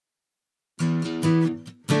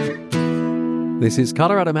This is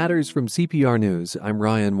Colorado Matters from CPR News. I'm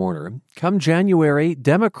Ryan Warner. Come January,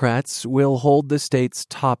 Democrats will hold the state's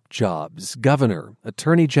top jobs: governor,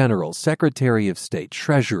 attorney general, secretary of state,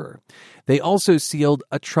 treasurer. They also sealed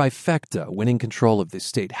a trifecta, winning control of the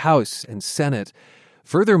state House and Senate.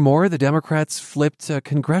 Furthermore, the Democrats flipped a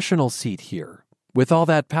congressional seat here. With all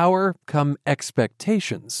that power come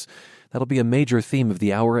expectations. That'll be a major theme of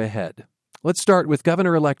the hour ahead. Let's start with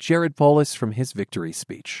Governor-elect Jared Polis from his victory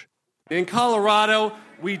speech. In Colorado,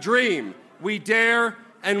 we dream, we dare,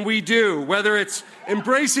 and we do, whether it's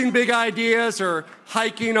embracing big ideas or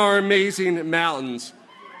hiking our amazing mountains.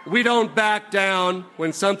 We don't back down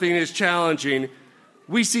when something is challenging.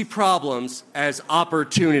 We see problems as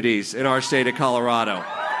opportunities in our state of Colorado.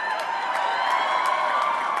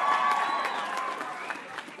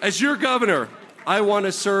 As your governor, I want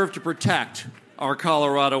to serve to protect our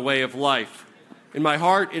Colorado way of life in my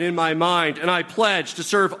heart and in my mind, and I pledge to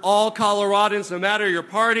serve all Coloradans, no matter your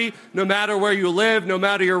party, no matter where you live, no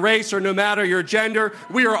matter your race, or no matter your gender.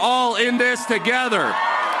 We are all in this together.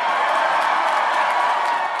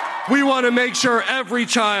 We want to make sure every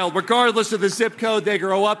child, regardless of the zip code they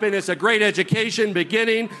grow up in, has a great education,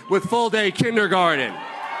 beginning with full-day kindergarten.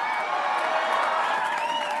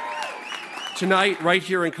 Tonight, right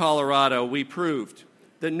here in Colorado, we proved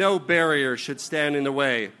that no barrier should stand in the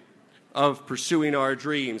way of pursuing our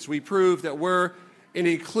dreams. We proved that we're an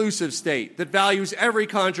inclusive state that values every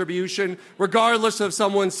contribution, regardless of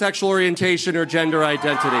someone's sexual orientation or gender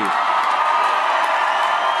identity.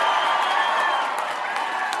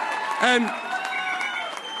 And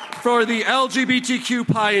for the LGBTQ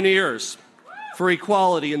pioneers for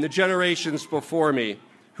equality in the generations before me,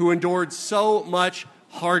 who endured so much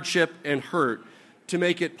hardship and hurt to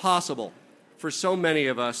make it possible for so many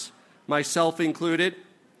of us, myself included,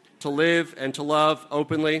 to live and to love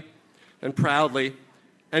openly and proudly.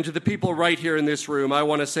 And to the people right here in this room, I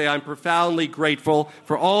want to say I'm profoundly grateful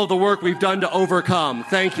for all of the work we've done to overcome.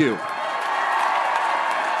 Thank you.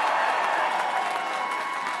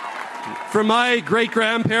 For my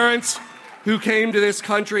great-grandparents who came to this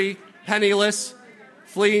country penniless,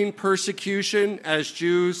 fleeing persecution as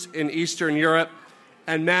Jews in Eastern Europe,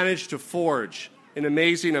 and managed to forge an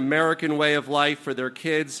amazing American way of life for their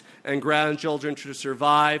kids and grandchildren to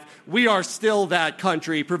survive. We are still that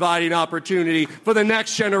country providing opportunity for the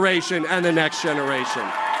next generation and the next generation.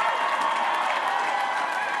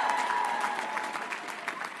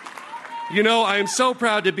 You know, I am so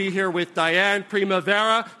proud to be here with Diane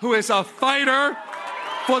Primavera, who is a fighter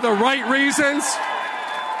for the right reasons.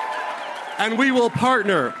 And we will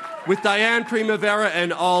partner with Diane Primavera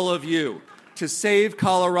and all of you to save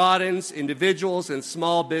Coloradans, individuals, and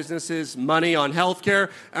small businesses money on health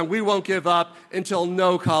care, and we won't give up until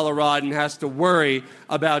no Coloradan has to worry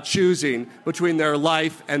about choosing between their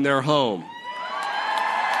life and their home.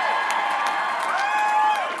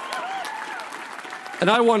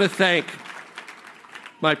 And I want to thank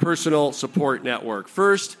my personal support network.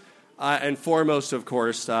 First and foremost, of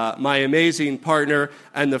course, my amazing partner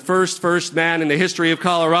and the first man in the history of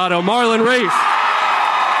Colorado, Marlon Reese.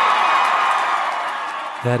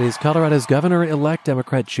 That is Colorado's Governor-elect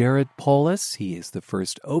Democrat Jared Polis. He is the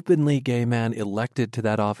first openly gay man elected to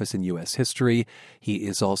that office in U.S. history. He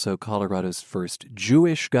is also Colorado's first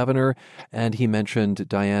Jewish governor, and he mentioned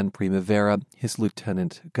Diane Primavera, his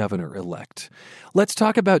lieutenant governor-elect. Let's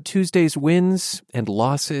talk about Tuesday's wins and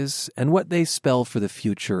losses and what they spell for the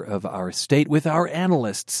future of our state with our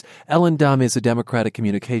analysts. Ellen Dumm is a Democratic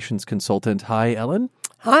communications consultant. Hi, Ellen.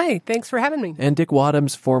 Hi, thanks for having me. And Dick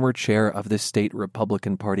Wadhams, former chair of the state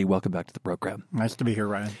Republican Party. Welcome back to the program. Nice to be here,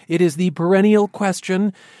 Ryan. It is the perennial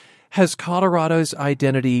question. Has Colorado's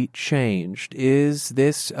identity changed? Is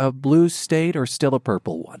this a blue state or still a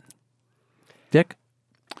purple one? Dick?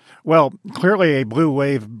 Well, clearly a blue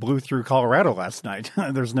wave blew through Colorado last night.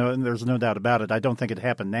 There's no doubt about it. I don't think it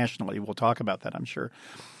happened nationally. We'll talk about that, I'm sure.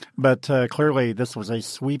 But clearly this was a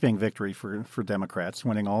sweeping victory for Democrats,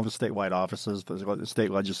 winning all the statewide offices, the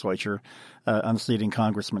state legislature, unseating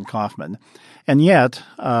Congressman Kaufman. And yet,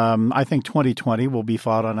 I think 2020 will be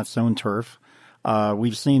fought on its own turf.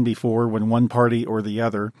 We've seen before when one party or the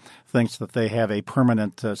other thinks that they have a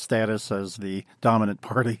permanent status as the dominant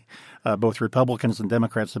party. Both Republicans and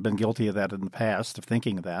Democrats have been guilty of that in the past, of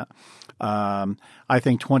thinking that. I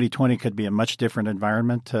think 2020 could be a much different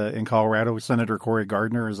environment in Colorado. Senator Cory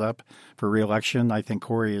Gardner is up for re-election. I think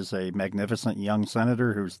Cory is a magnificent young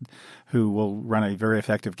senator who will run a very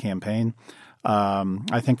effective campaign.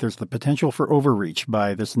 I think there's the potential for overreach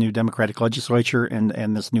by this new Democratic legislature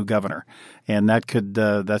and this new governor, and that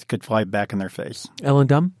could fly back in their face. Ellen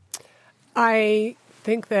Dumm? I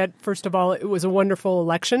think that, first of all, it was a wonderful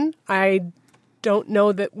election. I don't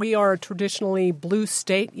know that we are a traditionally blue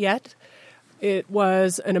state yet. It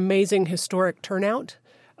was an amazing historic turnout,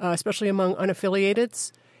 especially among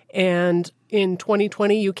unaffiliateds. And in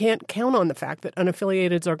 2020, you can't count on the fact that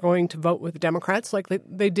unaffiliateds are going to vote with Democrats like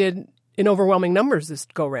they did in overwhelming numbers this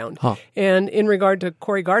go-round. And in regard to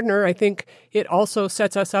Cory Gardner, I think it also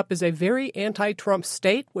sets us up as a very anti-Trump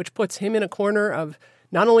state, which puts him in a corner of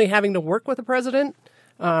not only having to work with a president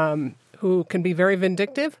who can be very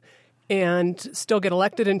vindictive and still get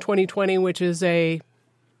elected in 2020, which is a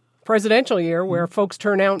presidential year where folks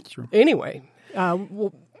turn out anyway,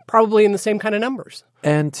 probably in the same kind of numbers.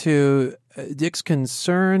 And to Dick's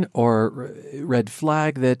concern or red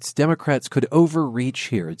flag that Democrats could overreach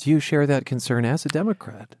here, do you share that concern as a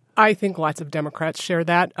Democrat? I think lots of Democrats share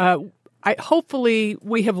that. Hopefully,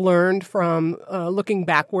 we have learned from looking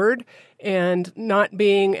backward and not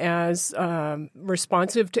being as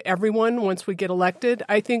responsive to everyone once we get elected.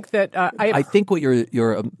 I think that I think what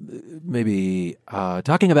you're maybe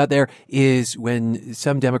talking about there is when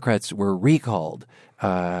some Democrats were recalled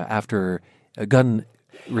after gun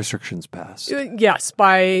restrictions passed. Yes,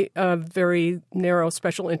 by a very narrow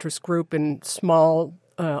special interest group in small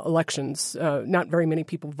elections. Not very many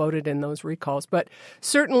people voted in those recalls, but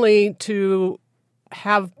certainly to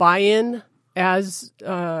have buy-in as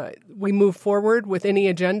we move forward with any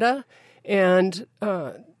agenda. And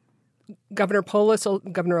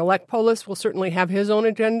Governor-elect Polis will certainly have his own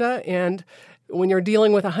agenda. And when you're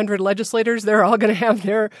dealing with 100 legislators, they're all going to have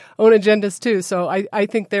their own agendas too. So I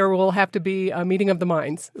think there will have to be a meeting of the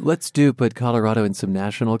minds. Let's put Colorado in some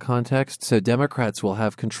national context. So Democrats will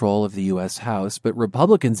have control of the U.S. House, but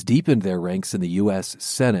Republicans deepened their ranks in the U.S.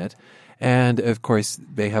 Senate. And, of course,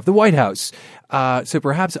 they have the White House. So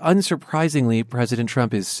perhaps unsurprisingly, President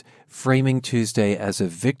Trump is framing Tuesday as a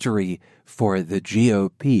victory for the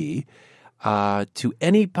GOP. To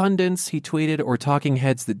any pundits, he tweeted, or talking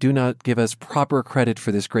heads that do not give us proper credit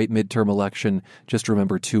for this great midterm election, just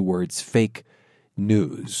remember two words: fake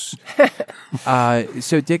news.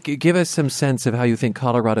 So, Dick, give us some sense of how you think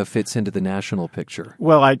Colorado fits into the national picture.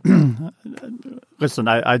 Well, listen,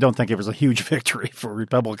 I don't think it was a huge victory for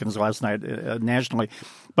Republicans last night nationally,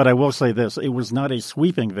 but I will say this. It was not a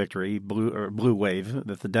sweeping victory, blue wave,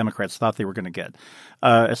 that the Democrats thought they were going to get,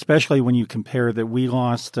 especially when you compare that we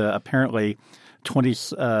lost apparently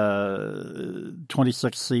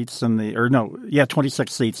 26 seats in the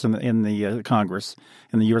 26 seats in the Congress,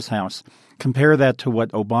 in the U.S. House. Compare that to what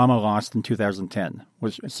Obama lost in 2010,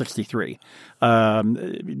 was 63.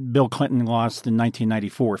 Bill Clinton lost in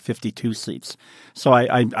 1994, 52 seats. So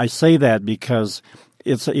I say that because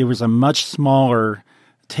it was a much smaller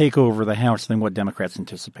takeover of the House than what Democrats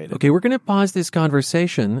anticipated. Okay, we're going to pause this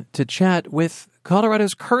conversation to chat with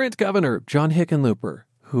Colorado's current governor, John Hickenlooper,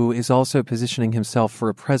 who is also positioning himself for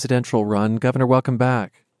a presidential run. Governor, welcome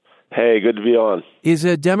back. Hey, good to be on. Is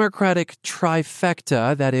a Democratic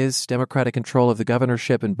trifecta, that is, Democratic control of the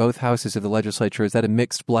governorship in both houses of the legislature, is that a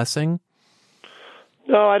mixed blessing?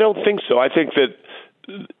 No, I don't think so. I think that,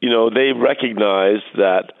 they recognized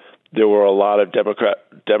that there were a lot of Democrat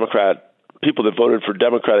people that voted for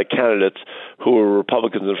Democratic candidates who were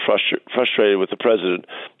Republicans and frustrated with the president.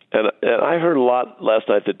 And I heard a lot last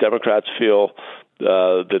night that Democrats feel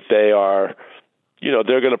that they are,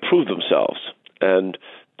 they're going to prove themselves. And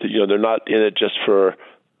they're not in it just for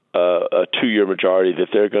a 2-year majority, that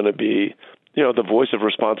they're going to be, the voice of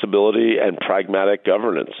responsibility and pragmatic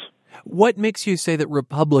governance. What makes you say that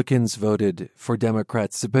Republicans voted for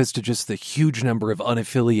Democrats as opposed to just the huge number of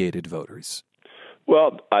unaffiliated voters?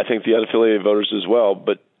 Well, I think the unaffiliated voters as well,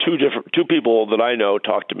 but two people that I know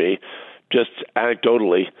talked to me just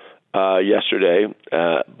anecdotally yesterday.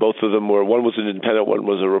 Both of them one was an independent, one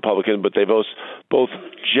was a Republican, but they both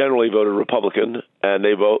generally voted Republican, and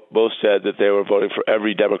they both said that they were voting for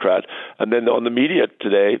every Democrat. And then on the media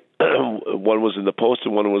today, one was in the Post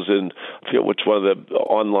and one was in, I forget which one of the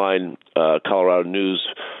online Colorado news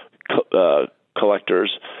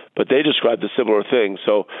collectors, but they described a similar thing.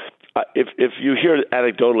 So if you hear it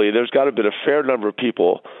anecdotally, there's got to have been a fair number of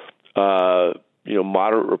people,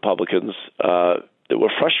 moderate Republicans, that were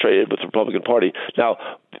frustrated with the Republican Party. Now,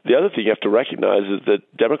 the other thing you have to recognize is that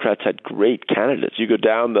Democrats had great candidates. You go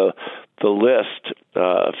down the list.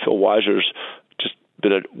 Phil Weiser's just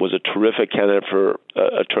was a terrific candidate for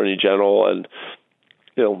Attorney General,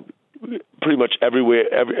 and pretty much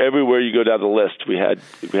everywhere you go down the list, we had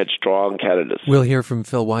strong candidates. We'll hear from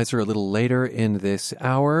Phil Weiser a little later in this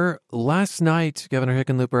hour. Last night, Governor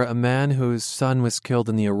Hickenlooper, a man whose son was killed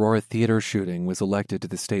in the Aurora Theater shooting, was elected to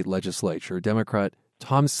the state legislature. Democrat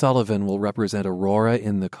Tom Sullivan will represent Aurora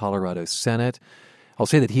in the Colorado Senate. I'll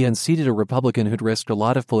say that he unseated a Republican who'd risked a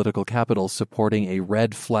lot of political capital supporting a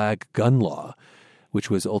red flag gun law, which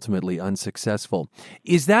was ultimately unsuccessful.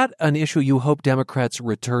 Is that an issue you hope Democrats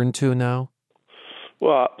return to now?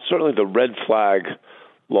 Well, certainly the red flag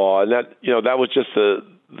law, and that was just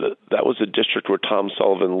that was a district where Tom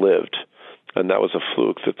Sullivan lived, and that was a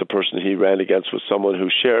fluke that the person he ran against was someone who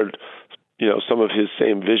shared, some of his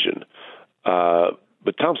same vision.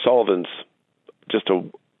 But Tom Sullivan's just a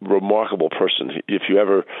remarkable person. If you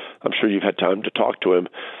ever, I'm sure you've had time to talk to him.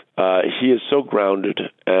 He is so grounded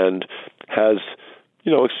and has,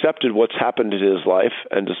 accepted what's happened in his life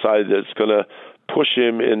and decided that it's going to push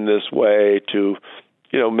him in this way to,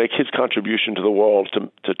 make his contribution to the world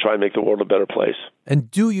to try and make the world a better place. And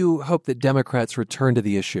do you hope that Democrats return to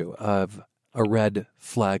the issue of a red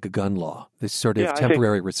flag gun law, this sort of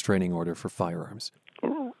temporary restraining order for firearms?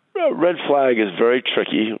 Red flag is very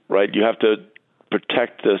tricky, right? You have to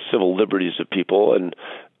protect the civil liberties of people, and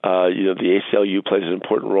the ACLU plays an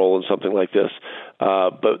important role in something like this.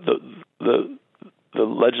 But the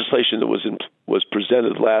legislation that was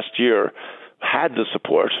presented last year had the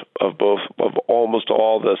support of almost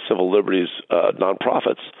all the civil liberties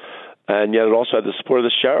nonprofits, and yet it also had the support of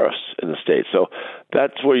the sheriffs in the state. So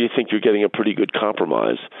that's where you think you're getting a pretty good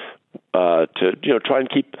compromise to try and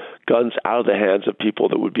keep guns out of the hands of people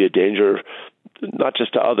that would be a danger, not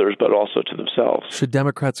just to others, but also to themselves. Should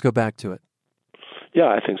Democrats go back to it? Yeah,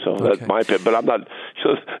 I think so. Okay. That's my opinion. But I'm not.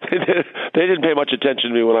 They didn't pay much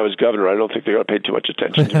attention to me when I was governor. I don't think they're going to pay too much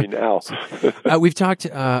attention to me now. We've talked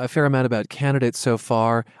a fair amount about candidates so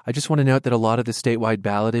far. I just want to note that a lot of the statewide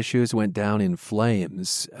ballot issues went down in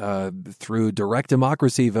flames. Through direct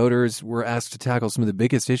democracy, voters were asked to tackle some of the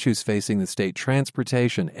biggest issues facing the state: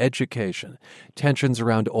 transportation, education, tensions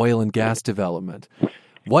around oil and gas development.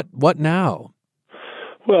 What now?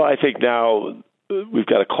 Well, I think now we've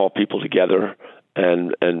got to call people together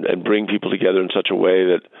and bring people together in such a way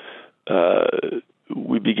that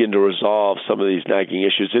we begin to resolve some of these nagging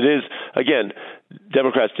issues. It is, again,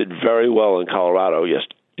 Democrats did very well in Colorado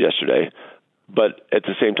yesterday, but at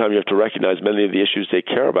the same time you have to recognize many of the issues they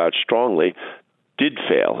care about strongly did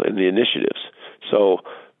fail in the initiatives. So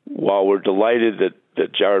while we're delighted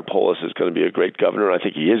that Jared Polis is going to be a great governor, I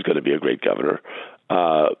think he is going to be a great governor,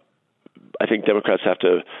 I think Democrats have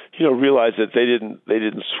to, realize that they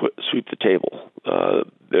didn't sweep the table.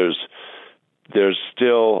 There's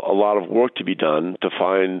still a lot of work to be done to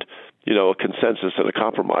find, a consensus and a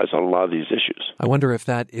compromise on a lot of these issues. I wonder if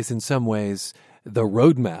that is in some ways the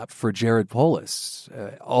roadmap for Jared Polis,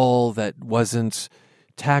 all that wasn't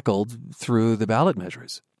tackled through the ballot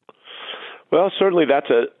measures. Well, certainly that's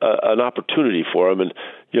an opportunity for him. And,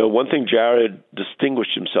 one thing Jared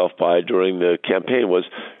distinguished himself by during the campaign was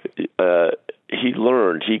he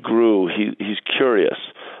learned, he grew, he's curious,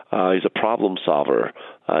 he's a problem solver.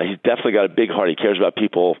 He's definitely got a big heart. He cares about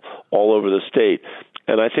people all over the state.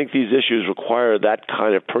 And I think these issues require that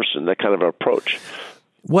kind of person, that kind of approach.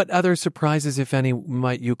 What other surprises, if any,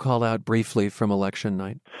 might you call out briefly from election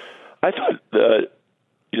night? I thought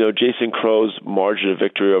Jason Crow's margin of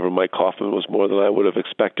victory over Mike Coffman was more than I would have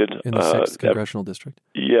expected. In the 6th congressional district?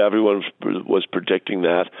 Yeah, everyone was predicting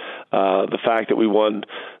that. The fact that we won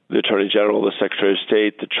the Attorney General, the Secretary of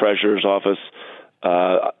State, the Treasurer's Office,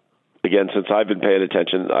 again, since I've been paying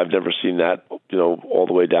attention, I've never seen that, all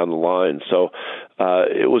the way down the line. So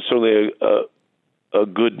it was certainly a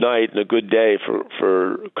good night and a good day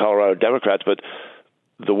for Colorado Democrats, but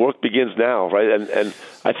the work begins now, right? And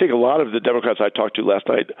I think a lot of the Democrats I talked to last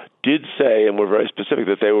night did say, and were very specific,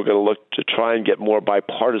 that they were going to look to try and get more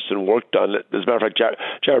bipartisan work done. As a matter of fact,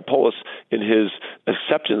 Jared Polis, in his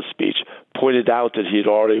acceptance speech, pointed out that he had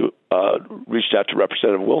already reached out to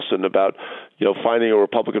Representative Wilson about, finding a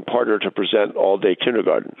Republican partner to present all-day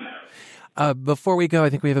kindergarten. Before we go,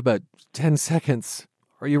 I think we have about 10 seconds.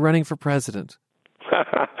 Are you running for president?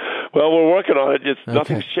 Well, we're working on it.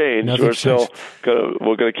 Nothing's changed.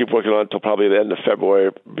 We're going to keep working on it until probably the end of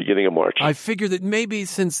February, beginning of March. I figured that maybe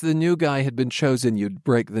since the new guy had been chosen, you'd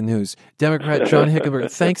break the news. Democrat John Hickenlooper,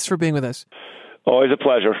 thanks for being with us. Always a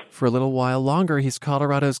pleasure. For a little while longer, he's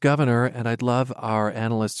Colorado's governor, and I'd love our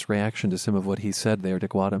analyst's reaction to some of what he said there,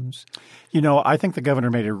 Dick Wadhams. I think the governor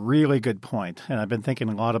made a really good point, and I've been thinking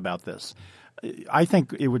a lot about this. I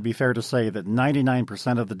think it would be fair to say that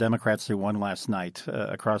 99% of the Democrats who won last night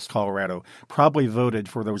across Colorado probably voted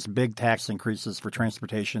for those big tax increases for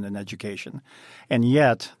transportation and education. And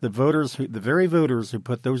yet, the very voters who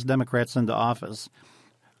put those Democrats into office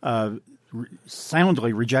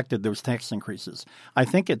soundly rejected those tax increases. I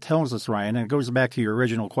think it tells us, Ryan, and it goes back to your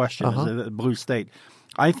original question, is a blue state.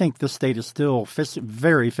 I think this state is still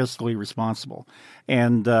very fiscally responsible.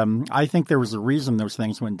 And I think there was a reason those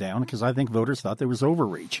things went down, because I think voters thought there was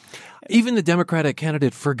overreach. Even the Democratic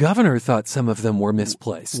candidate for governor thought some of them were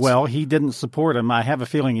misplaced. Well, he didn't support him. I have a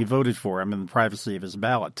feeling he voted for him in the privacy of his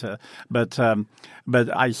ballot. But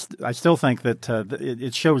I still think that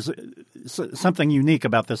it shows something unique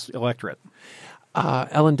about this electorate.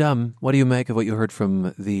 Ellen Dunn, what do you make of what you heard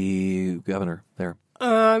from the governor there?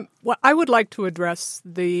 Well, I would like to address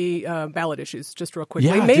the ballot issues just real quickly.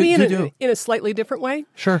 Yeah, maybe do. in a slightly different way.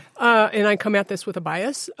 Sure. And I come at this with a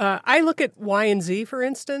bias. I look at Y and Z, for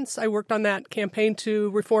instance. I worked on that campaign to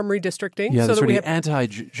reform redistricting. Yeah, so the sort that of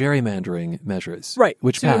anti-gerrymandering measures. Right.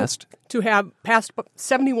 Which passed. To have passed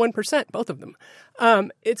 71%, both of them.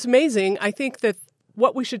 It's amazing. I think that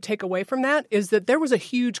what we should take away from that is that there was a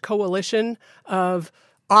huge coalition of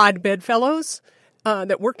odd bedfellows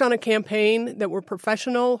that worked on a campaign, that were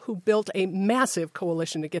professional, who built a massive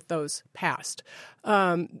coalition to get those passed.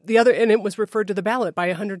 And it was referred to the ballot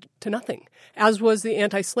by 100-0, as was the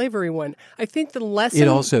anti-slavery one. I think the lesson... It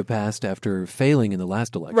also passed after failing in the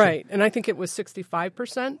last election. Right, and I think it was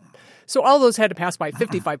 65%. So all those had to pass by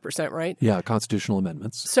 55%, right? Yeah, constitutional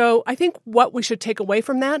amendments. So I think what we should take away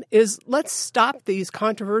from that is let's stop these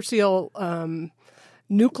controversial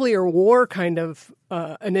nuclear war kind of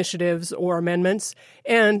initiatives or amendments.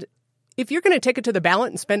 And if you're going to take it to the ballot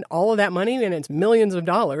and spend all of that money, and it's millions of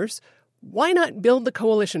dollars, why not build the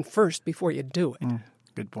coalition first before you do it?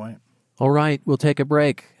 Good point. All right, we'll take a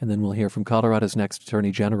break, and then we'll hear from Colorado's next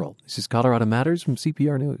Attorney General. This is Colorado Matters from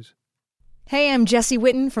CPR News. Hey, I'm Jesse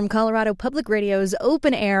Whitten from Colorado Public Radio's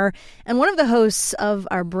Open Air, and one of the hosts of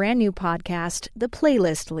our brand new podcast, The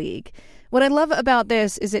Playlist League. What I love about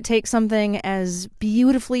this is it takes something as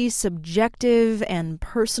beautifully subjective and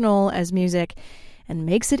personal as music and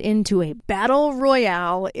makes it into a battle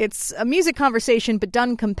royale. It's a music conversation, but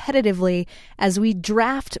done competitively as we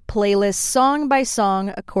draft playlists song by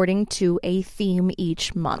song according to a theme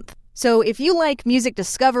each month. So if you like music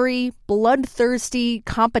discovery, bloodthirsty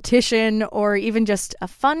competition, or even just a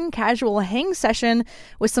fun casual hang session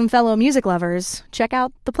with some fellow music lovers, check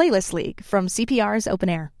out The Playlist League from CPR's Open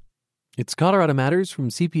Air. It's Colorado Matters from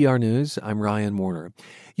CPR News. I'm Ryan Warner.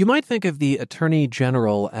 You might think of the Attorney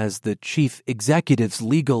General as the chief executive's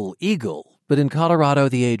legal eagle, but in Colorado,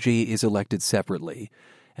 the AG is elected separately.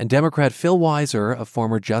 And Democrat Phil Weiser, a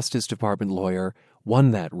former Justice Department lawyer,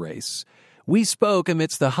 won that race. We spoke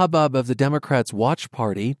amidst the hubbub of the Democrats' watch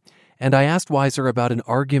party, and I asked Weiser about an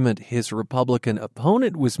argument his Republican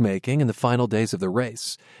opponent was making in the final days of the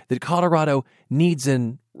race, that Colorado needs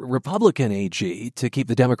an Republican AG to keep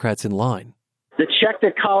the Democrats in line. The check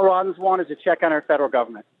that Coloradans want is a check on our federal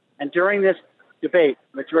government. And during this debate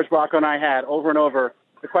that George Bracco and I had over and over,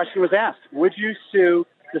 the question was asked, would you sue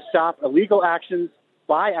to stop illegal actions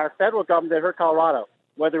by our federal government that hurt Colorado,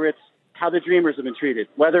 whether it's how the Dreamers have been treated,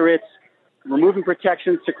 whether it's removing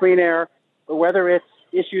protections to clean air, or whether it's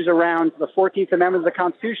issues around the 14th Amendment of the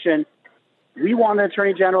Constitution? We want an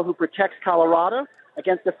Attorney General who protects Colorado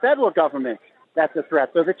against the federal government that's a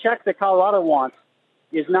threat. So the check that Colorado wants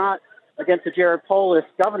is not against the Jared Polis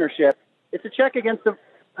governorship. It's a check against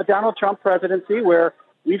a Donald Trump presidency where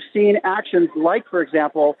we've seen actions like, for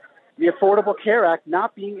example, the Affordable Care Act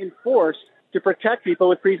not being enforced to protect people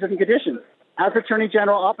with pre-existing conditions. As Attorney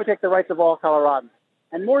General, I'll protect the rights of all Coloradans.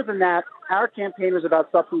 And more than that, our campaign was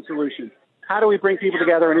about substance solutions. How do we bring people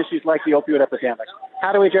together on issues like the opioid epidemic?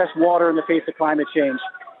 How do we address water in the face of climate change?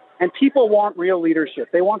 And people want real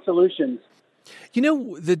leadership. They want solutions. You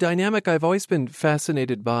know, the dynamic I've always been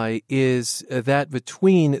fascinated by is that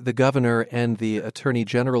between the governor and the attorney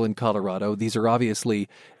general in Colorado, these are obviously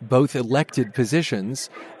both elected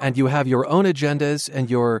positions, and you have your own agendas and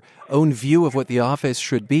your own view of what the office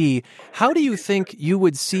should be. How do you think you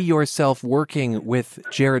would see yourself working with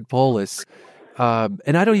Jared Polis?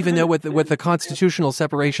 And I don't even know what the constitutional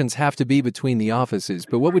separations have to be between the offices,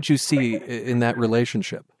 but what would you see in that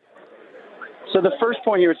relationship? So the first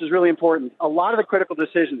point here, which is really important, a lot of the critical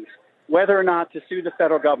decisions, whether or not to sue the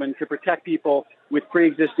federal government to protect people with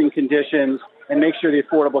pre-existing conditions and make sure the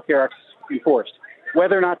Affordable Care Act is enforced,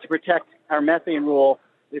 whether or not to protect our methane rule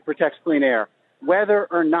that protects clean air, whether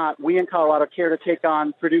or not we in Colorado care to take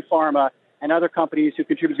on Purdue Pharma and other companies who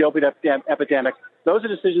contribute to the opioid epidemic, those are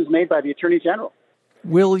decisions made by the Attorney General.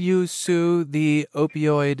 Will you sue the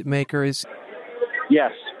opioid makers?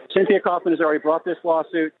 Yes. Cynthia Kaufman has already brought this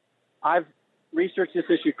lawsuit. I've researched this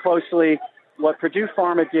issue closely. What Purdue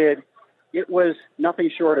Pharma did, it was nothing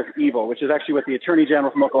short of evil, which is actually what the Attorney General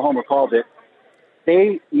from Oklahoma called it.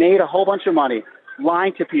 They made a whole bunch of money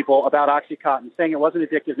lying to people about OxyContin, saying it wasn't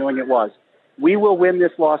addictive, knowing it was. We will win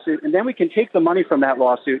this lawsuit, and then we can take the money from that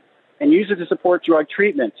lawsuit and use it to support drug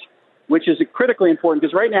treatment, which is critically important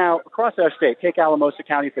because right now, across our state, take Alamosa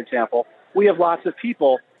County, for example, we have lots of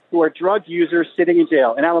people who are drug users sitting in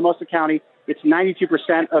jail. In Alamosa County, it's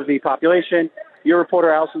 92% of the population. Your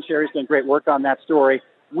reporter, Allison Sherry's done great work on that story.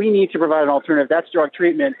 We need to provide an alternative. That's drug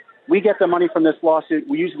treatment. We get the money from this lawsuit.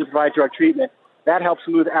 We use it to provide drug treatment. That helps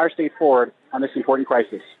move our state forward on this important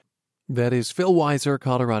crisis. That is Phil Weiser,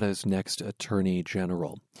 Colorado's next Attorney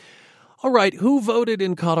General. All right, who voted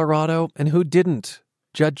in Colorado and who didn't?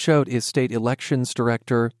 Judd Choate is state elections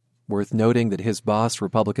director. Worth noting that his boss,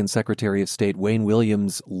 Republican Secretary of State Wayne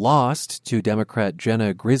Williams, lost to Democrat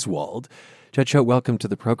Jena Griswold. Judd Choate, welcome to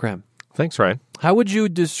the program. Thanks, Ryan. How would you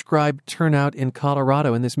describe turnout in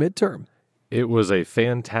Colorado in this midterm? It was a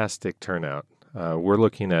fantastic turnout. We're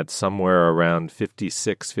looking at somewhere around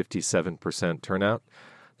 56, 57% turnout.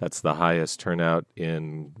 That's the highest turnout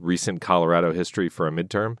in recent Colorado history for a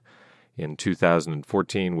midterm. In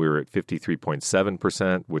 2014, we were at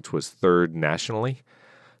 53.7%, which was third nationally.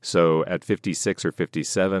 So at 56 or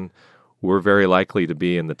 57, we're very likely to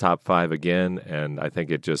be in the top five again, and I think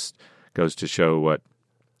it just goes to show what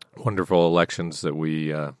wonderful elections that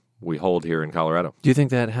we hold here in Colorado. Do you think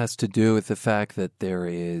that has to do with the fact that there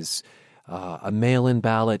is a mail-in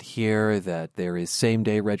ballot here, that there is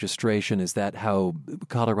same-day registration? Is that how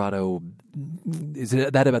Colorado – is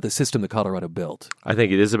that about the system that Colorado built? I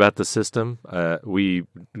think it is about the system. We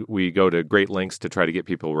go to great lengths to try to get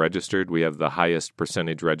people registered. We have the highest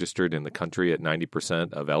percentage registered in the country at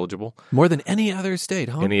 90% of eligible. More than any other state,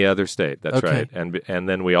 huh? Any other state, that's okay. Right. And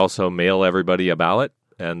then we also mail everybody a ballot.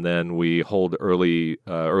 And then we hold early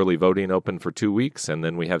voting open for 2 weeks, and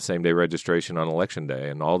then we have same-day registration on Election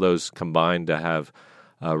Day. And all those combine to have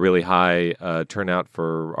a really high turnout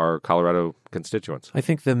for our Colorado constituents. I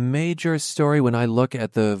think the major story when I look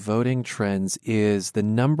at the voting trends is the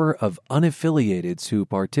number of unaffiliateds who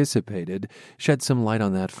participated. Shed some light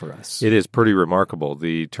on that for us. It is pretty remarkable.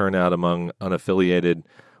 The turnout among unaffiliated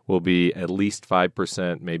will be at least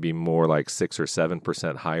 5%, maybe more like 6 or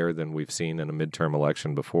 7% higher than we've seen in a midterm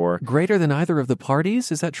election before. Greater than either of the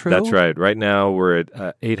parties? Is that true? That's right. Right now, we're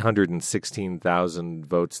at 816,000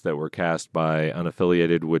 votes that were cast by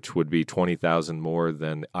unaffiliated, which would be 20,000 more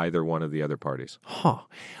than either one of the other parties. Huh.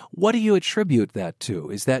 What do you attribute that to?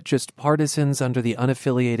 Is that just partisans under the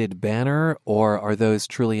unaffiliated banner, or are those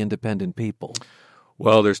truly independent people?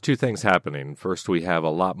 Well, there's two things happening. First, we have a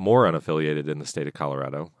lot more unaffiliated in the state of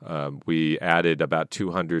Colorado. We added about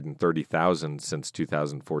 230,000 since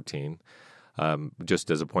 2014. Just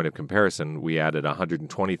as a point of comparison, we added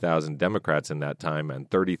 120,000 Democrats in that time and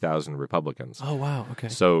 30,000 Republicans. Oh, wow. Okay.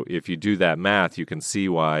 So if you do that math, you can see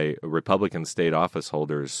why Republican state office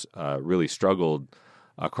holders really struggled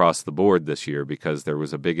across the board this year because there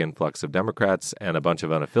was a big influx of Democrats and a bunch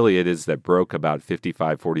of unaffiliateds that broke about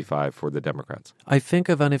 55-45 for the Democrats. I think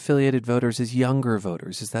of unaffiliated voters as younger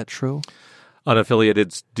voters. Is that true?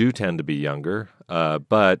 Unaffiliateds do tend to be younger,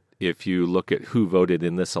 but if you look at who voted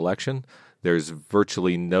in this election, there's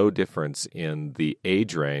virtually no difference in the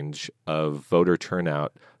age range of voter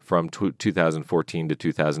turnout from 2014 to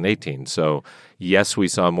 2018. So, yes, we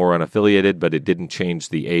saw more unaffiliated, but it didn't change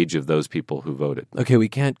the age of those people who voted. Okay, we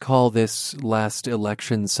can't call this last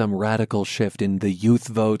election some radical shift in the youth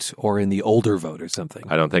vote or in the older vote or something.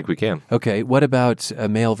 I don't think we can. Okay, what about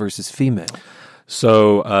male versus female?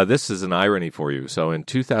 So this is an irony for you. So in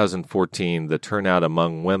 2014, the turnout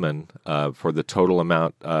among women for the total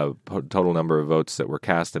number of votes that were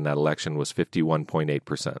cast in that election was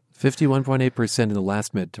 51.8%. 51.8% in the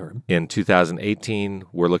last midterm. In 2018,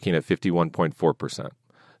 we're looking at 51.4%.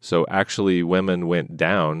 So actually, women went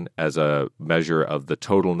down as a measure of the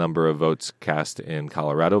total number of votes cast in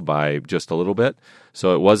Colorado by just a little bit.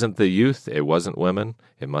 So it wasn't the youth, it wasn't women,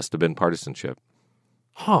 it must have been partisanship.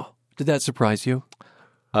 Huh. Did that surprise you?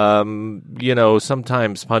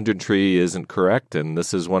 Sometimes punditry isn't correct, and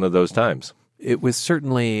this is one of those times. It was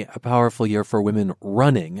certainly a powerful year for women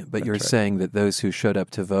running, but you're right. saying that those who showed up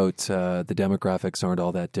to vote, the demographics aren't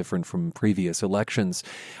all that different from previous elections.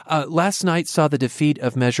 Last night saw the defeat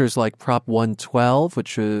of measures like Prop 112,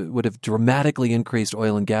 which would have dramatically increased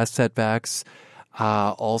oil and gas setbacks.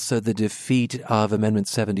 Also the defeat of Amendment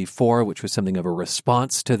 74, which was something of a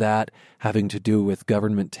response to that, having to do with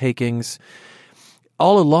government takings.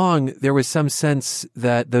 All along, there was some sense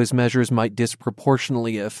that those measures might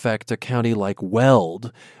disproportionately affect a county like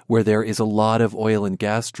Weld, where there is a lot of oil and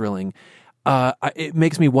gas drilling. It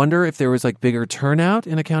makes me wonder if there was like bigger turnout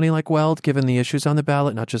in a county like Weld, given the issues on the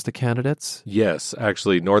ballot, not just the candidates. Yes,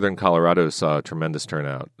 actually, northern Colorado saw a tremendous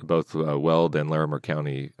turnout. Both Weld and Larimer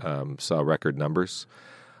County saw record numbers.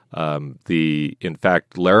 In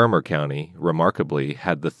fact, Larimer County, remarkably,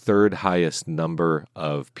 had the third highest number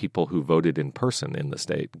of people who voted in person in the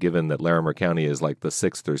state. Given that Larimer County is like the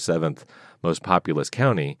sixth or seventh most populous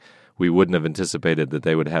county, we wouldn't have anticipated that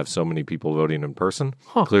they would have so many people voting in person.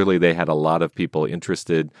 Clearly, they had a lot of people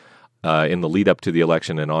interested in the lead up to the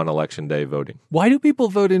election and on Election Day voting. Why do people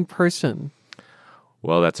vote in person?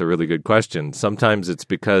 Well, that's a really good question. Sometimes it's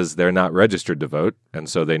because they're not registered to vote, and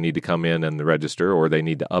so they need to come in and register, or they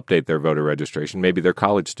need to update their voter registration. Maybe they're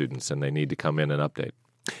college students and they need to come in and update.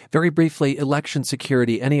 Very briefly, election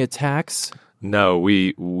security, any attacks? No,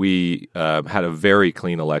 we had a very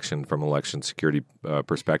clean election from an election security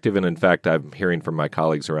perspective. And in fact, I'm hearing from my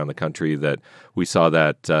colleagues around the country that we saw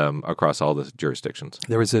that across all the jurisdictions.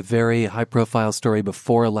 There was a very high-profile story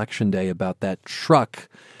before Election Day about that truck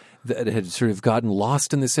that had sort of gotten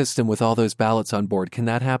lost in the system with all those ballots on board. Can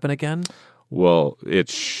that happen again? Well,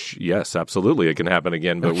 yes, absolutely. It can happen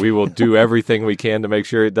again, but we will do everything we can to make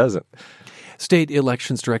sure it doesn't. State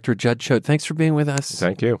Elections Director Judd Choate, thanks for being with us.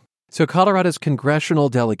 Thank you. So Colorado's congressional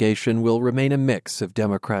delegation will remain a mix of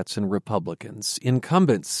Democrats and Republicans.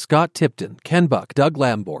 Incumbents Scott Tipton, Ken Buck, Doug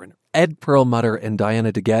Lamborn, Ed Perlmutter, and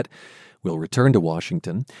Diana DeGette will return to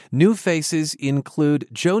Washington. New faces include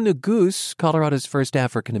Joe Neguse, Colorado's first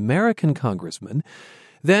African-American congressman.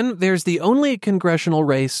 Then there's the only congressional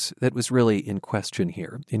race that was really in question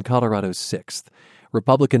here, in Colorado's 6th.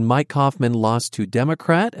 Republican Mike Coffman lost to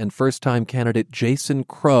Democrat and first-time candidate Jason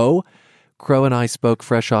Crow. Crow and I spoke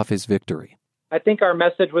fresh off his victory. I think our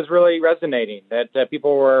message was really resonating, that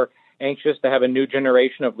people were anxious to have a new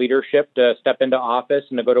generation of leadership to step into office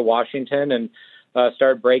and to go to Washington and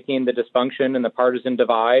start breaking the dysfunction and the partisan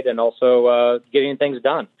divide and also getting things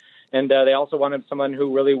done. And they also wanted someone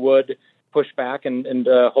who really would push back and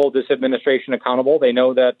hold this administration accountable. They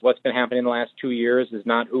know that what's been happening in the last 2 years is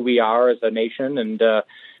not who we are as a nation, and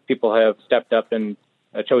people have stepped up and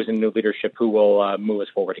chosen new leadership who will move us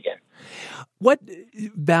forward again. What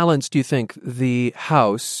balance do you think the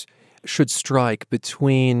House should strike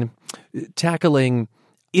between tackling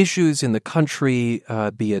issues in the country,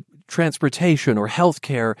 be it transportation or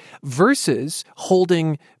healthcare, versus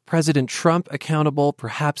holding President Trump accountable,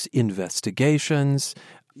 perhaps investigations,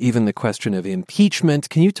 even the question of impeachment?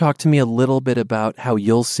 Can you talk to me a little bit about how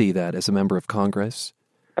you'll see that as a member of Congress?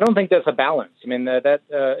 I don't think that's a balance. I mean, that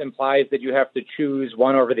implies that you have to choose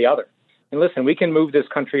one over the other. And listen, we can move this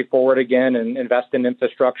country forward again and invest in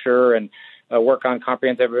infrastructure and work on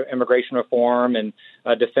comprehensive immigration reform and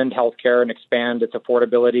defend health care and expand its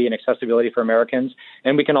affordability and accessibility for Americans.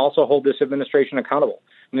 And we can also hold this administration accountable.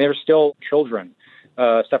 I mean, there are still children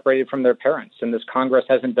separated from their parents, and this Congress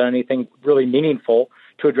hasn't done anything really meaningful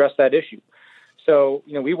to address that issue. So,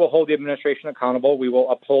 we will hold the administration accountable. We will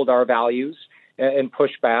uphold our values and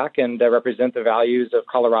push back and represent the values of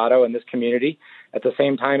Colorado and this community at the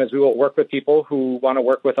same time as we will work with people who want to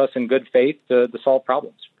work with us in good faith to solve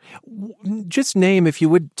problems. Just name, if you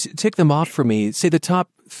would, tick them off for me. Say the top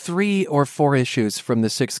 3 or 4 issues from the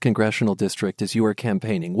 6th congressional district as you were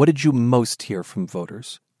campaigning. What did you most hear from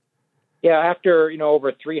voters? Yeah, after,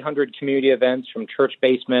 over 300 community events from church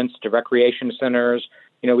basements to recreation centers,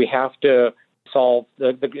 we have to solve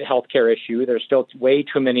the healthcare issue. There's still way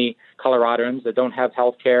too many Coloradans that don't have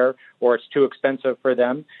healthcare, or it's too expensive for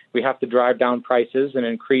them. We have to drive down prices and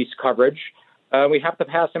increase coverage. We have to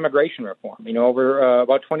pass immigration reform. Over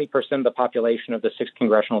about 20% of the population of the 6th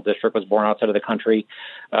congressional district was born outside of the country.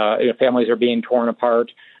 Families are being torn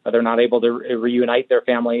apart. They're not able to reunite their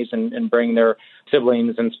families and bring their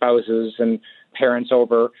siblings and spouses and parents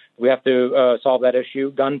over. We have to solve that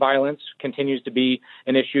issue. Gun violence continues to be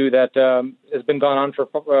an issue that has been going on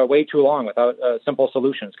for way too long without simple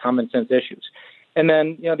solutions, common sense issues. And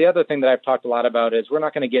then, the other thing that I've talked a lot about is we're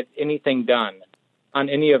not going to get anything done on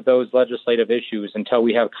any of those legislative issues until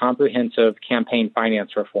we have comprehensive campaign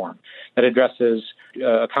finance reform that addresses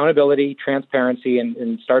accountability, transparency,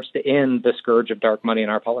 and starts to end the scourge of dark money in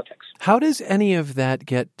our politics. How does any of that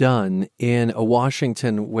get done in a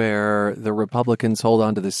Washington where the Republicans hold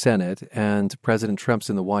on to the Senate and President Trump's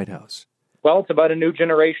in the White House? Well, it's about a new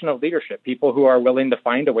generation of leadership, people who are willing to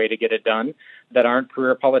find a way to get it done, that aren't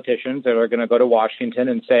career politicians that are going to go to Washington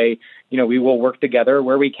and say, we will work together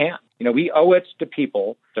where we can. We owe it to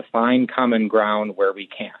people to find common ground where we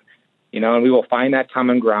can, and we will find that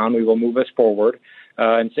common ground. We will move us forward.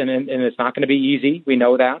 And it's not going to be easy. We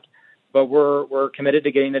know that, but we're committed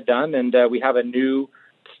to getting it done. And we have a new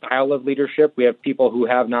style of leadership. We have people who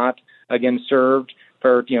have not again, served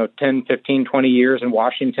for 10, 15, 20 years in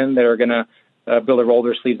Washington that are going to be able to roll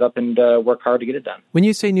their sleeves up and work hard to get it done. When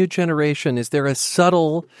you say new generation, is there a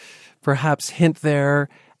subtle, perhaps, hint there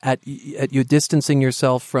at you distancing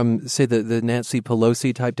yourself from, say, the Nancy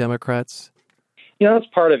Pelosi type Democrats? That's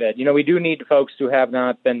part of it. We do need folks who have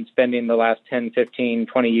not been spending the last 10, 15,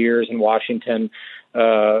 20 years in Washington,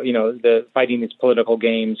 fighting these political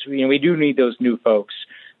games. We do need those new folks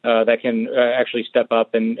that can actually step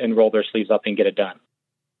up and roll their sleeves up and get it done.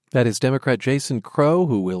 That is Democrat Jason Crow,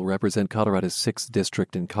 who will represent Colorado's 6th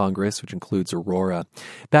District in Congress, which includes Aurora.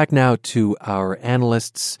 Back now to our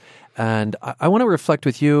analysts. And I want to reflect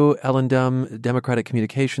with you, Ellen Dumm, Democratic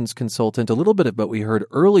communications consultant, a little bit of what we heard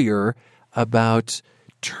earlier about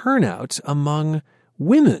turnout among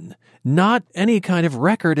women. Not any kind of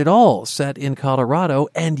record at all set in Colorado,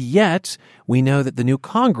 and yet we know that the new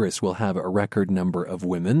Congress will have a record number of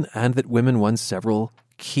women and that women won several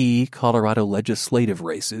key Colorado legislative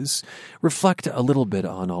races. Reflect a little bit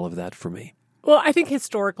on all of that for me. Well, I think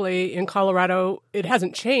historically in Colorado, it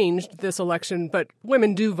hasn't changed this election, but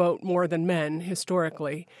women do vote more than men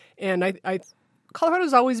historically. And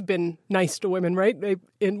Colorado's always been nice to women, right? They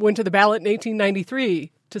went to the ballot in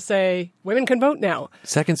 1893 to say women can vote now.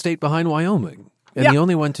 Second state behind Wyoming. And the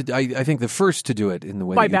only one to, I think the first to do it in the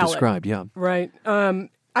way that you described. Yeah. Right.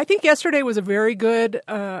 I think yesterday was a very good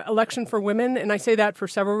election for women, and I say that for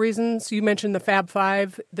several reasons. You mentioned the Fab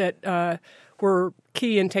Five that were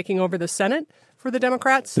key in taking over the Senate for the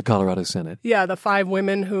Democrats. The Colorado Senate. Yeah, the 5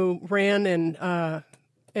 women who ran,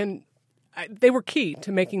 and they were key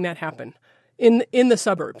to making that happen in the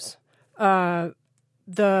suburbs.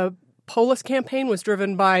 The Polis campaign was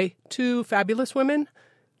driven by 2 fabulous women,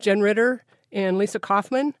 Jen Ritter and Lisa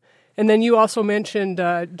Kaufman. And then you also mentioned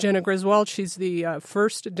Jenna Griswold. She's the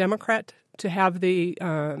first Democrat to have the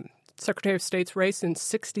Secretary of State's race in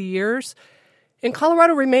 60 years. And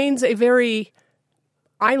Colorado remains a very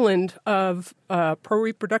island of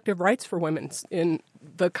pro-reproductive rights for women in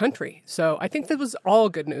the country. So I think that was all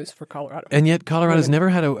good news for Colorado. And yet Colorado's never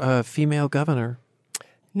had a female governor.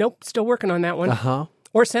 Nope, still working on that one. Uh-huh.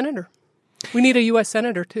 Or senator. We need a U.S.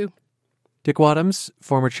 senator, too. Dick Wadhams,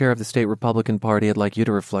 former chair of the state Republican Party, I'd like you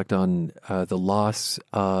to reflect on the loss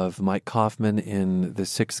of Mike Kaufman in the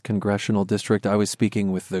 6th Congressional District. I was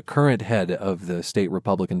speaking with the current head of the state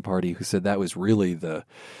Republican Party who said that was really the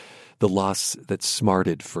loss that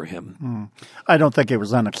smarted for him. I don't think it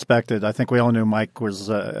was unexpected. I think we all knew Mike was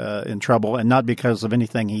in trouble, and not because of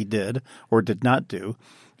anything he did or did not do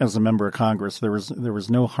as a member of Congress. There was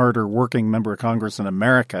no harder working member of Congress in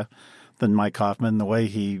America than Mike Kaufman. The way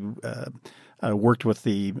he worked with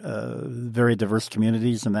the very diverse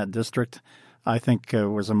communities in that district, I think,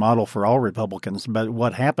 was a model for all Republicans. But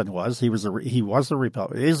what happened was he is a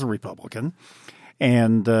Republican,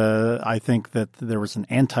 and I think that there was an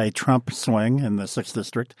anti-Trump swing in the 6th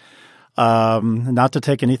District. Not to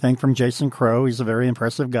take anything from Jason Crow, he's a very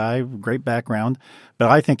impressive guy, great background, but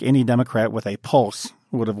I think any Democrat with a pulse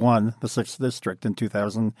would have won the 6th District in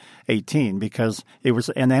 2018 because it was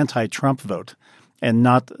an anti-Trump vote and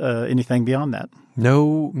not anything beyond that.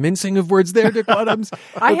 No mincing of words there, Dick Wadhams.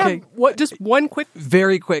 I have just one quick.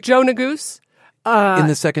 Very quick. Joe Neguse. In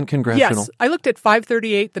the 2nd Congressional. Yes. I looked at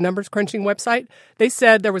 538, the numbers crunching website. They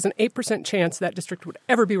said there was an 8% chance that district would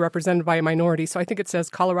ever be represented by a minority. So I think it says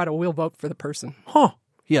Colorado will vote for the person. Huh.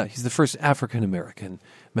 Yeah, he's the first African-American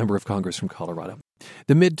member of Congress from Colorado.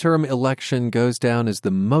 The midterm election goes down as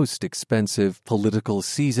the most expensive political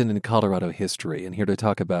season in Colorado history. And here to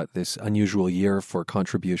talk about this unusual year for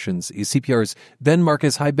contributions is CPR's Ben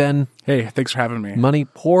Marcus. Hi, Ben. Hey, thanks for having me. Money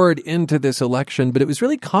poured into this election, but it was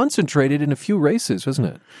really concentrated in a few races, wasn't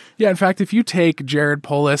it? Yeah, in fact, if you take Jared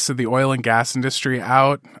Polis of the oil and gas industry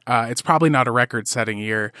out, it's probably not a record-setting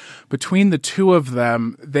year. Between the two of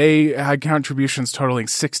them, they had contributions totaling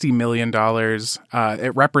 $60 million.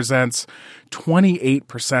 It represents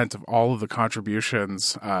 28% of all of the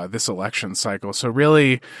contributions this election cycle. So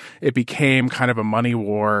really, it became kind of a money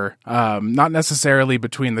war, not necessarily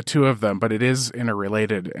between the two of them, but it is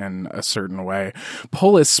interrelated in a certain way.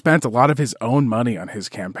 Polis spent a lot of his own money on his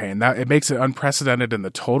campaign. It makes it unprecedented in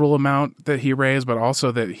the total amount that he raised, but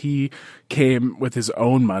also that he came with his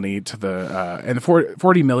own money to and the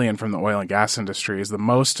 $40 million from the oil and gas industry is the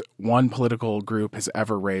most one political group has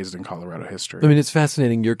ever raised in Colorado history. I mean, it's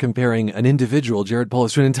fascinating. You're comparing an individual, Jared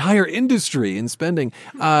Polis, to an entire industry in spending.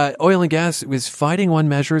 Oil and gas was fighting one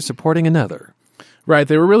measure, supporting another. Right.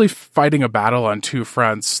 They were really fighting a battle on two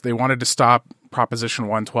fronts. They wanted to stop Proposition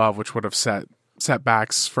 112, which would have set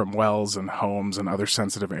setbacks from wells and homes and other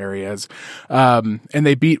sensitive areas. And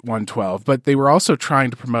they beat 112, but they were also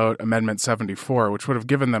trying to promote Amendment 74, which would have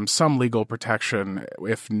given them some legal protection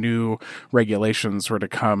if new regulations were to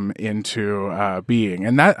come into being.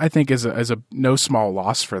 And that, I think, is a no small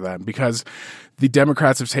loss for them, because the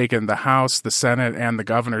Democrats have taken the House, the Senate, and the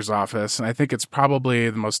governor's office, and I think it's probably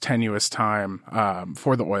the most tenuous time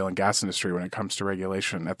for the oil and gas industry when it comes to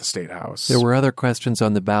regulation at the State House. There were other questions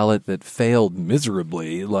on the ballot that failed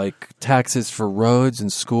miserably, like taxes for roads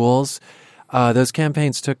and schools. Those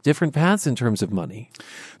campaigns took different paths in terms of money.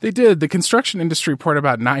 They did. The construction industry poured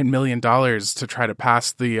about $9 million to try to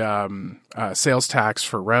pass the sales tax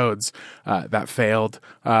for roads. That failed.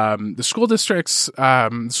 The school districts,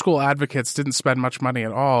 school advocates didn't spend much money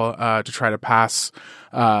at all to try to pass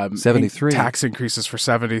 73 tax increases for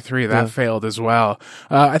 73. That failed as well.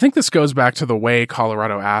 I think this goes back to the way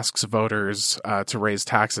Colorado asks voters to raise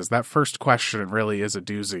taxes. That first question really is a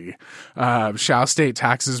doozy. Shall state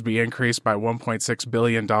taxes be increased by $1.6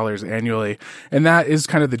 billion annually? And that is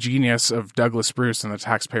kind of the genius of Douglas Bruce and the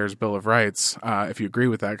Taxpayers' Bill of Rights, if you agree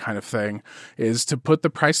with that kind of thing, is to put the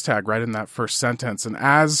price tag right in that first sentence. And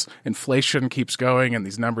as inflation keeps going and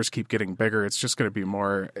these numbers keep getting bigger, it's just going to be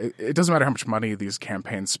more. It doesn't matter how much money these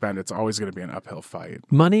campaigns spend, it's always going to be an uphill fight.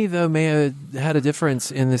 Money, though, may have had a difference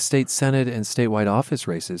in the state Senate and statewide office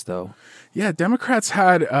races, though. Yeah, Democrats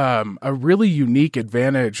had a really unique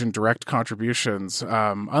advantage in direct contributions,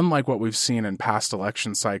 unlike what we've seen in past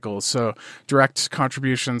election cycles. So direct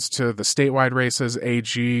contributions to the statewide races,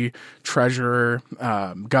 AG, treasurer,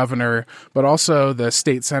 governor, but also the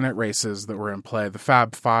state Senate races that were in play. The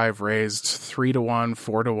Fab Five raised 3-1,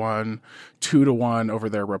 4-1, 2-1 over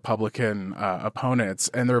their Republican opponents.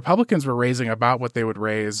 And the Republicans were raising about what they would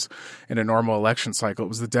raise in a normal election cycle. It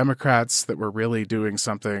was the Democrats that were really doing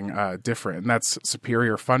something different. And that's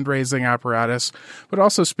superior fundraising apparatus, but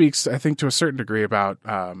also speaks, I think, to a certain degree about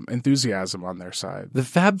enthusiasm on their side. The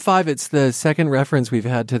Fab Five, it's the second reference we've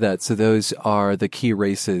had to that. So those are the key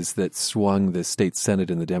races that swung the state Senate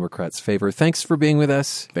in the Democrats' favor. Thanks for being with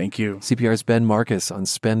us. Thank you. CPR's Ben Marcus on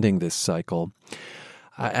spending this cycle.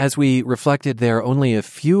 As we reflected there, only a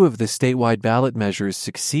few of the statewide ballot measures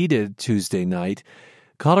succeeded Tuesday night.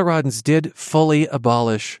 Coloradans did fully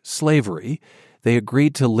abolish slavery. They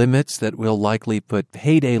agreed to limits that will likely put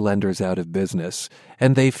payday lenders out of business,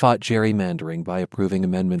 and they fought gerrymandering by approving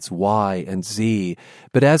Amendments Y and Z.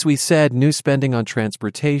 But as we said, new spending on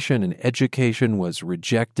transportation and education was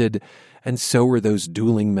rejected, and so were those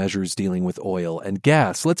dueling measures dealing with oil and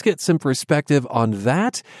gas. Let's get some perspective on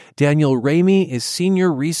that. Daniel Ramey is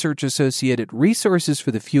Senior Research Associate at Resources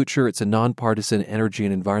for the Future. It's a nonpartisan energy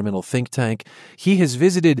and environmental think tank. He has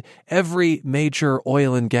visited every major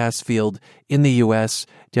oil and gas field in the U.S.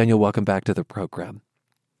 Daniel, welcome back to the program.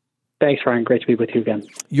 Thanks, Ryan. Great to be with you again.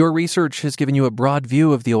 Your research has given you a broad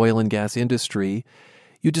view of the oil and gas industry.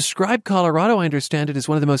 You describe Colorado, I understand it, as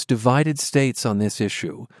one of the most divided states on this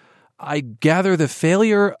issue. I gather the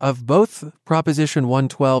failure of both Proposition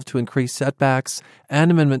 112 to increase setbacks and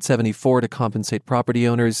Amendment 74 to compensate property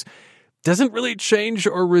owners doesn't really change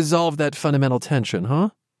or resolve that fundamental tension, huh?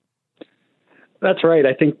 That's right.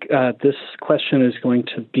 I think this question is going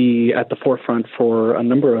to be at the forefront for a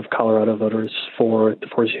number of Colorado voters for the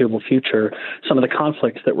foreseeable future. Some of the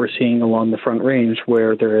conflicts that we're seeing along the Front Range,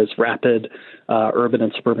 where there is rapid urban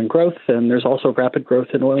and suburban growth, and there's also rapid growth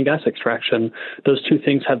in oil and gas extraction. Those two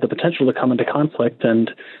things have the potential to come into conflict, and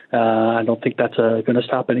I don't think that's going to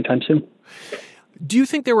stop anytime soon. Do you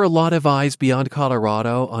think there were a lot of eyes beyond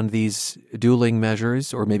Colorado on these dueling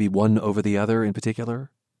measures, or maybe one over the other in particular?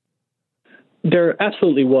 There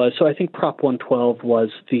absolutely was. So I think Prop 112 was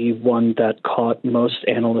the one that caught most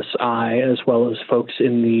analysts' eye, as well as folks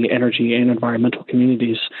in the energy and environmental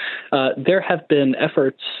communities. There have been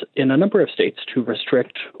efforts in a number of states to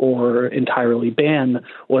restrict or entirely ban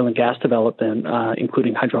oil and gas development,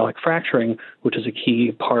 including hydraulic fracturing, which is a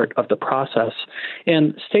key part of the process.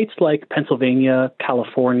 And states like Pennsylvania,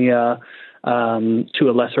 California, to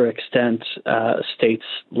a lesser extent, states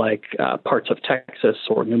like parts of Texas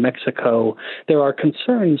or New Mexico, there are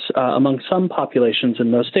concerns among some populations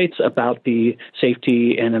in those states about the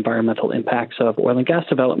safety and environmental impacts of oil and gas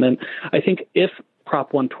development. I think if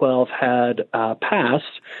Prop 112 had passed,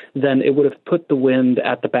 then it would have put the wind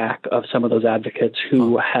at the back of some of those advocates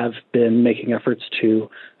who have been making efforts to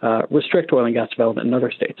restrict oil and gas development in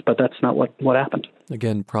other states. But that's not what happened.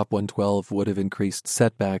 Again, Prop 112 would have increased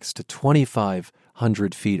setbacks to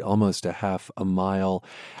 2,500 feet, almost a half a mile.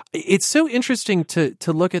 It's so interesting to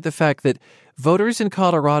look at the fact that voters in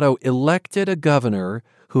Colorado elected a governor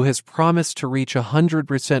who has promised to reach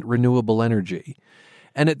 100% renewable energy.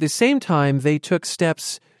 And at the same time, they took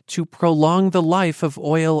steps to prolong the life of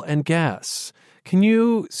oil and gas. Can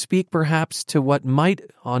you speak perhaps to what might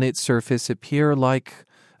on its surface appear like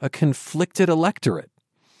a conflicted electorate?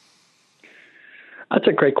 That's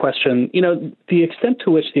a great question. The extent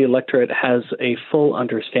to which the electorate has a full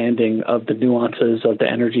understanding of the nuances of the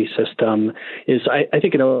energy system is, I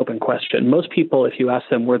think, an open question. Most people, if you ask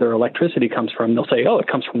them where their electricity comes from, they'll say, it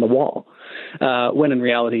comes from the wall. When in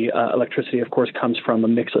reality, electricity, of course, comes from a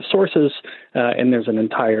mix of sources, and there's an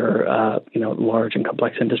entire, large and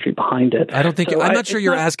complex industry behind it. I'm not sure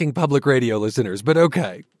you're asking public radio listeners, but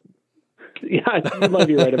okay. Yeah, I love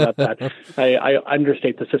you right about that. I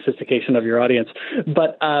understate the sophistication of your audience,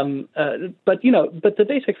 but the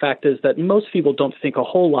basic fact is that most people don't think a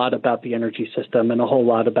whole lot about the energy system and a whole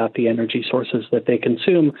lot about the energy sources that they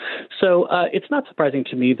consume. So it's not surprising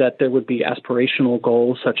to me that there would be aspirational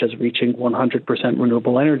goals such as reaching 100%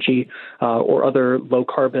 renewable energy or other low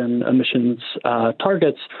carbon emissions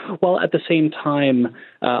targets, while at the same time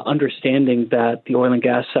understanding that the oil and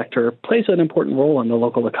gas sector plays an important role in the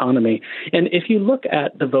local economy. And if you look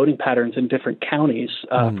at the voting patterns in different counties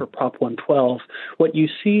for Prop 112, what you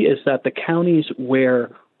see is that the counties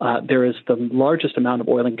where there is the largest amount of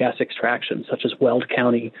oil and gas extraction, such as Weld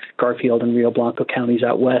County, Garfield, and Rio Blanco counties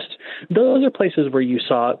out west, those are places where you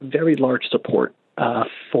saw very large support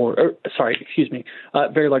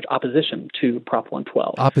very large opposition to Prop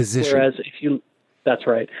 112. Opposition. That's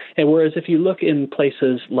right. And whereas if you look in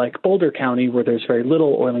places like Boulder County, where there's very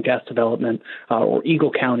little oil and gas development, or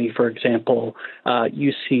Eagle County, for example,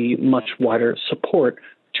 you see much wider support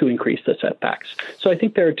to increase the setbacks. So I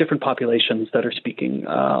think there are different populations that are speaking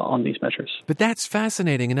on these measures. But that's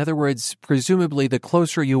fascinating. In other words, presumably the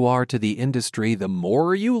closer you are to the industry, the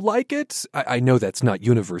more you like it? I know that's not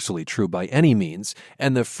universally true by any means.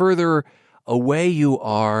 And the further away you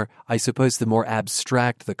are, I suppose the more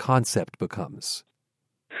abstract the concept becomes.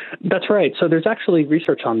 That's right. So there's actually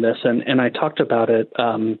research on this, and I talked about it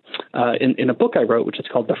in a book I wrote, which is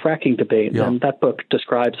called The Fracking Debate. Yeah. And that book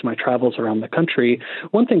describes my travels around the country.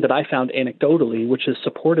 One thing that I found anecdotally, which is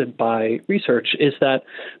supported by research, is that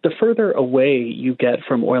the further away you get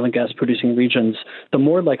from oil and gas producing regions, the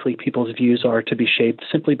more likely people's views are to be shaped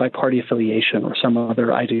simply by party affiliation or some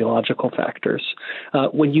other ideological factors.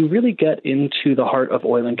 When you really get into the heart of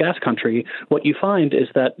oil and gas country, what you find is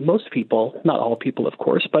that most people, not all people, of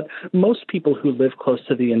course, but most people who live close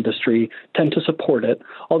to the industry tend to support it,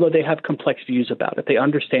 although they have complex views about it. They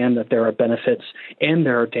understand that there are benefits and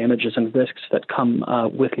there are damages and risks that come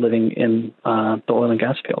with living in the oil and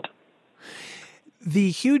gas field.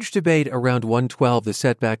 The huge debate around 112, the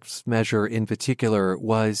setbacks measure in particular,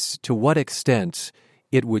 was to what extent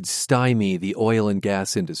it would stymie the oil and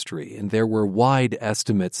gas industry. And there were wide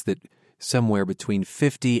estimates that somewhere between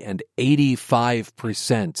 50 and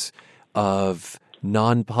 85% of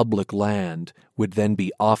non-public land would then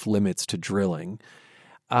be off limits to drilling.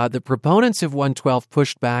 The proponents of 112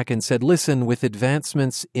 pushed back and said, listen, with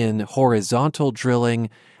advancements in horizontal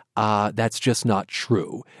drilling, that's just not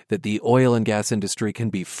true, that the oil and gas industry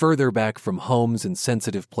can be further back from homes and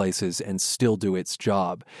sensitive places and still do its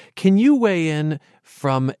job. Can you weigh in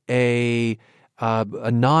from a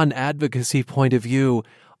non-advocacy point of view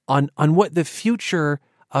on what the future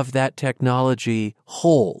of that technology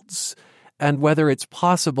holds? And whether it's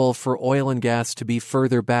possible for oil and gas to be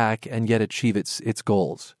further back and yet achieve its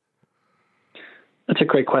goals? That's a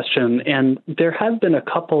great question. And there have been a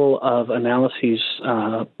couple of analyses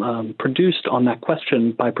produced on that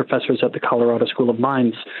question by professors at the Colorado School of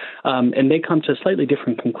Mines, and they come to slightly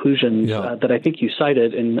different conclusions that I think you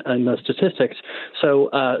cited in those statistics. So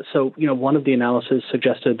one of the analyses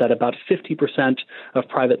suggested that about 50% of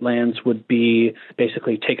private lands would be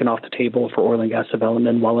basically taken off the table for oil and gas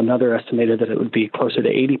development, while another estimated that it would be closer to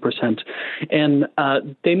 80%. And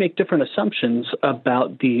they make different assumptions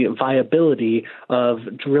about the viability of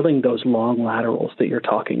drilling those long laterals that you're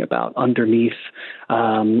talking about underneath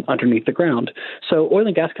the ground. So oil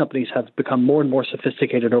and gas companies have become more and more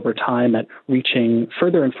sophisticated over time at reaching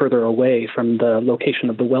further and further away from the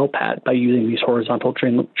location of the well pad by using these horizontal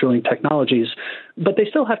drilling technologies, but they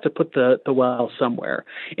still have to put the well somewhere.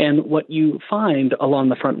 And what you find along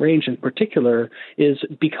the Front Range in particular is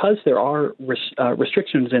because there are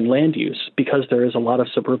restrictions in land use, because there is a lot of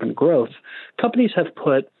suburban growth, companies have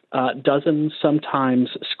put dozens, sometimes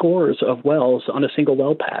scores of wells on a single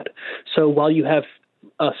well pad. So while you have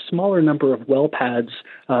a smaller number of well pads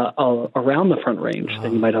around the Front Range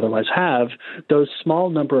than you might otherwise have, those small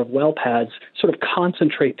number of well pads sort of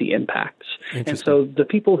concentrate the impacts. And so the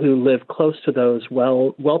people who live close to those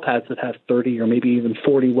well pads that have 30 or maybe even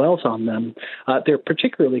 40 wells on them, they're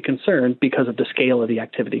particularly concerned because of the scale of the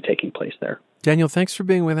activity taking place there. Daniel, thanks for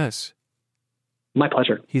being with us. My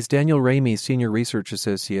pleasure. He's Daniel Ramey, Senior Research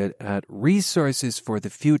Associate at Resources for the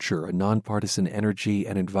Future, a nonpartisan energy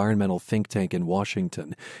and environmental think tank in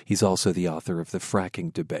Washington. He's also the author of The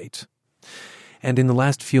Fracking Debate. And in the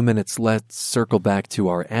last few minutes, let's circle back to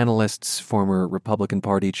our analysts, former Republican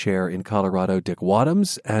Party chair in Colorado, Dick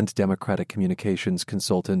Wadhams, and Democratic communications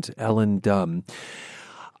consultant Ellen Dunn.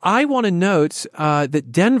 I want to note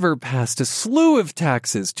that Denver passed a slew of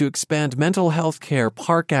taxes to expand mental health care,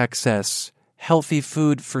 park access, healthy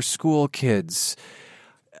food for school kids.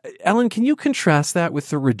 Ellen, can you contrast that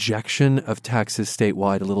with the rejection of taxes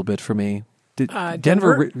statewide a little bit for me?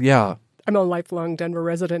 Denver? Yeah. I'm a lifelong Denver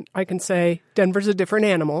resident. I can say Denver's a different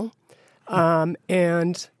animal.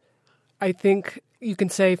 And I think you can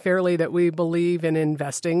say fairly that we believe in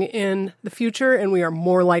investing in the future, and we are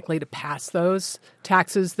more likely to pass those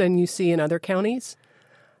taxes than you see in other counties.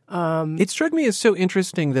 It struck me as so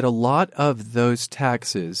interesting that a lot of those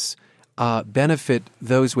taxes benefit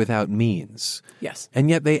those without means. Yes. And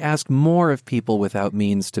yet they ask more of people without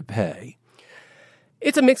means to pay.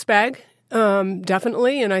 It's a mixed bag,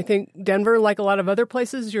 definitely. And I think Denver, like a lot of other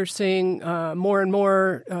places, you're seeing more and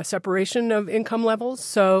more separation of income levels.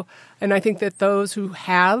 So, and I think that those who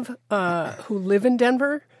live in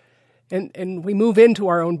Denver, and we move into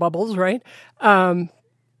our own bubbles, right,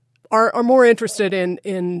 are more interested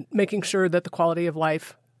in making sure that the quality of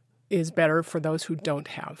life is better for those who don't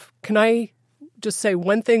have. Can I just say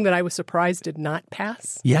one thing that I was surprised did not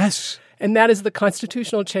pass? Yes. And that is the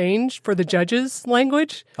constitutional change for the judges'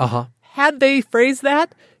 language. Uh-huh. Had they phrased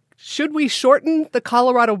that, should we shorten the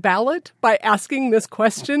Colorado ballot by asking this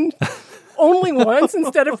question only once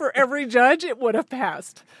instead of for every judge? It would have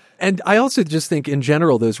passed. And I also just think, in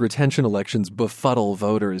general, those retention elections befuddle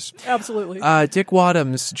voters. Absolutely. Dick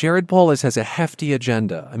Wadhams, Jared Polis has a hefty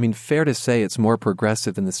agenda. I mean, fair to say it's more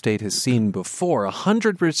progressive than the state has seen before.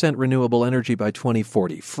 100% renewable energy by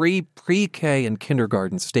 2040. Free pre-K and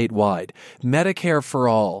kindergarten statewide. Medicare for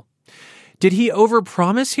all. Did he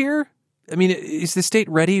overpromise here? I mean, is the state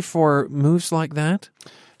ready for moves like that?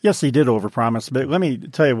 Yes, he did overpromise. But let me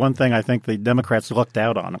tell you one thing I think the Democrats lucked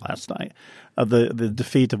out on last night, the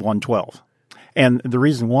defeat of 112. And the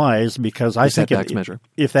reason why is because I think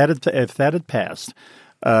if that had passed,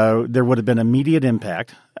 there would have been immediate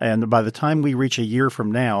impact. And by the time we reach a year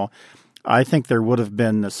from now, I think there would have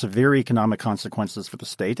been severe economic consequences for the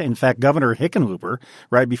state. In fact, Governor Hickenlooper,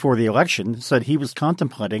 right before the election, said he was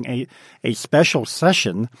contemplating a special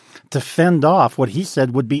session to fend off what he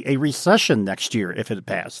said would be a recession next year if it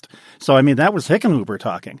passed. So, I mean, that was Hickenlooper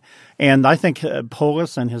talking. And I think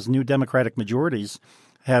Polis and his new Democratic majorities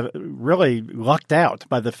have really lucked out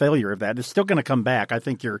by the failure of that. It's still going to come back. I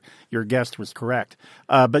think your guest was correct.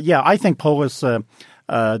 But yeah, I think Polis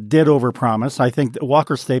did overpromise. I think that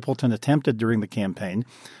Walker Stapleton attempted during the campaign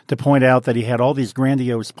to point out that he had all these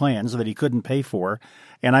grandiose plans that he couldn't pay for.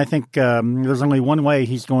 And I think there's only one way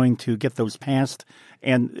he's going to get those passed,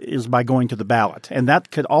 and is by going to the ballot. And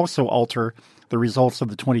that could also alter the results of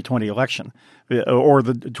the 2020 election or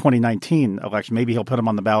the 2019 election. Maybe he'll put him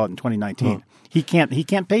on the ballot in 2019. He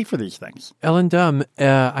can't pay for these things. Ellen Dunn,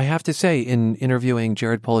 I have to say, in interviewing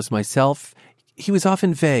Jared Polis myself, he was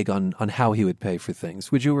often vague on how he would pay for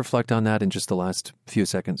things. Would you reflect on that in just the last few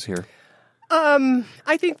seconds here?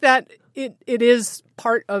 I think that it is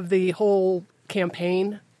part of the whole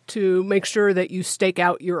campaign to make sure that you stake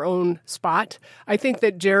out your own spot. I think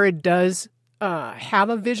that Jared does have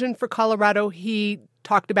a vision for Colorado. He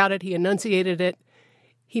talked about it. He enunciated it.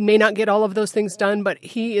 He may not get all of those things done, but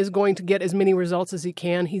he is going to get as many results as he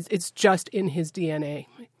can. It's just in his DNA.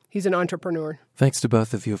 He's an entrepreneur. Thanks to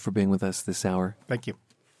both of you for being with us this hour. Thank you.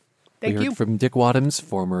 Thank we you. heard from Dick Wadhams,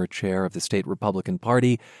 former chair of the state Republican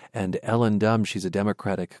Party, and Ellen Dunn. She's a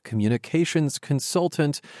Democratic communications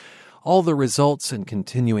consultant. All the results and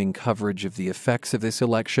continuing coverage of the effects of this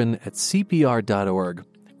election at CPR.org.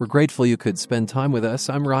 We're grateful you could spend time with us.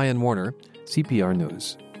 I'm Ryan Warner, CPR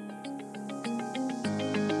News.